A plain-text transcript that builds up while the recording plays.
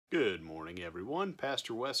Good morning, everyone.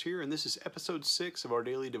 Pastor Wes here, and this is episode 6 of our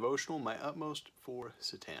daily devotional, My Utmost for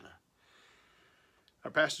Satanta.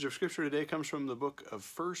 Our passage of scripture today comes from the book of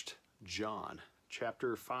 1 John,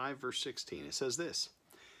 chapter 5, verse 16. It says this: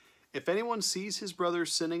 If anyone sees his brother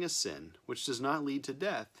sinning a sin which does not lead to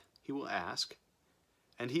death, he will ask,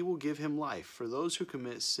 and he will give him life for those who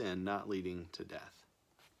commit sin not leading to death.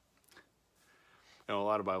 You know, a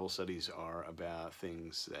lot of Bible studies are about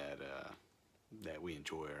things that we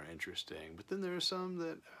enjoy, are interesting, but then there are some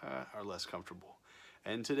that are less comfortable.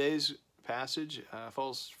 And today's passage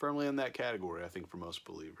falls firmly in that category, I think, for most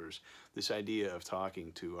believers. This idea of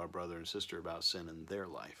talking to our brother and sister about sin in their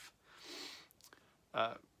life.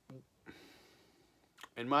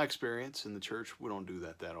 In my experience in the church, we don't do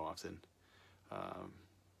that often.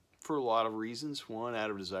 For a lot of reasons. One, out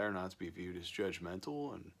of a desire not to be viewed as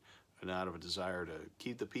judgmental, and out of a desire to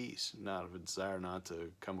keep the peace, not of a desire not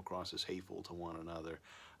to come across as hateful to one another.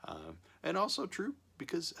 And also true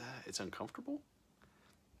because it's uncomfortable.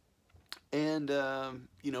 And,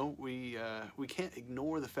 we can't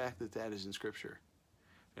ignore the fact that that is in Scripture.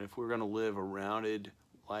 And if we're going to live a rounded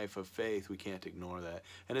life of faith, we can't ignore that.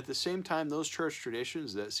 And at the same time, those church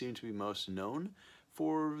traditions that seem to be most known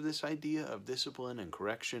for this idea of discipline and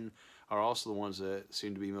correction are also the ones that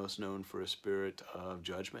seem to be most known for a spirit of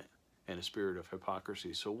judgment and a spirit of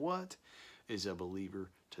hypocrisy. So what is a believer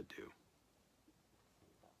to do?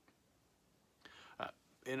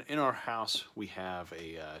 In our house, we have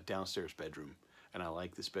a downstairs bedroom, and I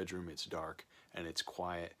like this bedroom. It's dark and it's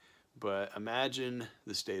quiet, but imagine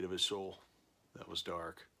the state of a soul that was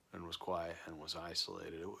dark and was quiet and was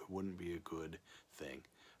isolated. It wouldn't be a good thing.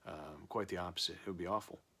 Quite the opposite. It would be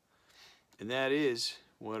awful. And that is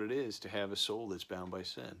what it is to have a soul that's bound by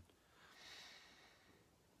sin.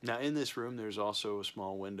 Now, in this room, there's also a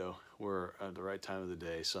small window where at the right time of the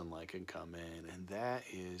day, sunlight can come in, and that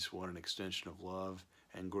is what an extension of love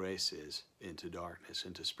and grace is into darkness,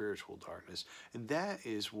 into spiritual darkness. And that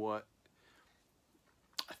is what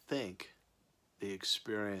I think the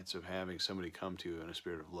experience of having somebody come to you in a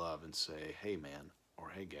spirit of love and say, hey, man, or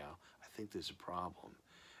hey, gal, I think there's a problem,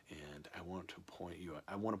 and I want to point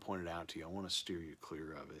it out to you. I want to steer you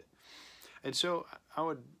clear of it. And so I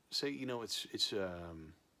would say, it's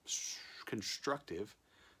constructive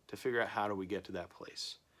to figure out how do we get to that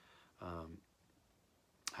place.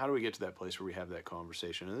 How do we get to that place where we have that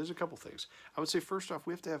conversation? And there's a couple things. I would say, first off,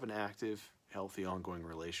 we have to have an active, healthy, ongoing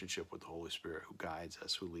relationship with the Holy Spirit who guides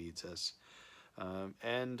us, who leads us.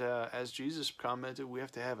 As Jesus commented, we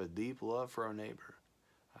have to have a deep love for our neighbor.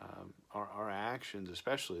 Our actions,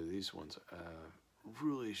 especially these ones,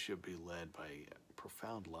 really should be led by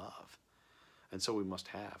profound love. And so we must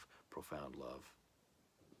have profound love.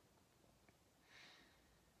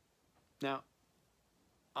 Now,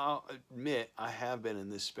 I'll admit I have been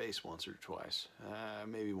in this space once or twice,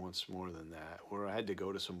 maybe once more than that, where I had to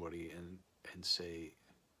go to somebody and say,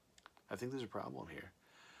 I think there's a problem here.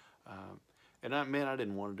 I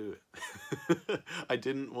didn't want to do it. I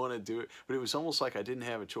didn't want to do it, but it was almost like I didn't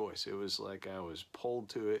have a choice. It was like I was pulled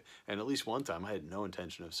to it, and at least one time I had no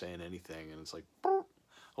intention of saying anything, and it's like, boop,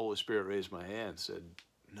 Holy Spirit raised my hand and said,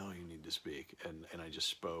 no, you need to speak. And I just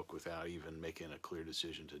spoke without even making a clear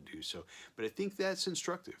decision to do so. But I think that's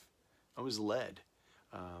instructive. I was led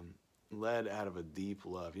out of a deep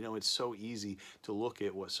love. You know, it's so easy to look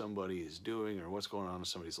at what somebody is doing or what's going on in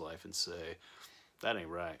somebody's life and say, that ain't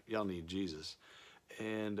right. Y'all need Jesus.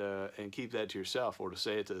 And keep that to yourself, or to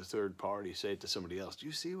say it to the third party, say it to somebody else. Do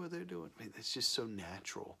you see what they're doing? I mean, it's just so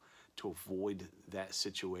natural to avoid that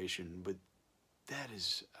situation. But that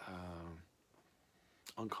is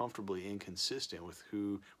uncomfortably inconsistent with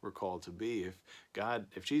who we're called to be.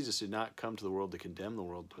 If Jesus did not come to the world to condemn the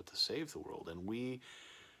world, but to save the world, and we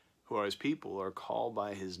who are his people are called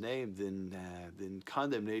by his name, then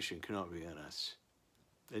condemnation cannot be in us.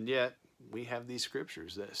 And yet we have these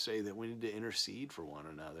scriptures that say that we need to intercede for one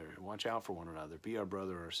another, watch out for one another, be our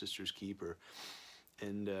brother or our sister's keeper.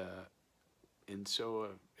 And so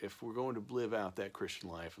if we're going to live out that Christian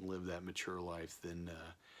life and live that mature life, then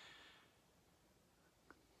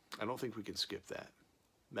I don't think we can skip that.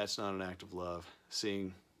 That's not an act of love,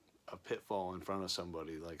 seeing a pitfall in front of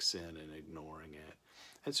somebody like sin and ignoring it.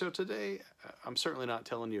 And so today, I'm certainly not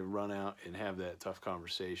telling you to run out and have that tough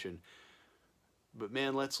conversation, but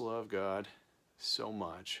man, let's love God so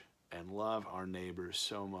much and love our neighbors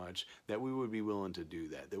so much that we would be willing to do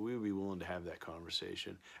that we would be willing to have that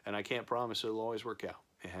conversation. And I can't promise it'll always work out.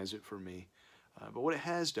 It hasn't for me. But what it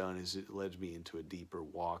has done is it led me into a deeper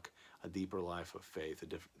walk, a deeper life of faith, a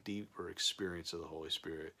deeper experience of the Holy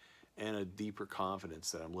Spirit, and a deeper confidence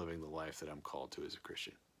that I'm living the life that I'm called to as a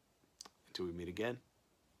Christian. Until we meet again,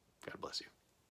 God bless you.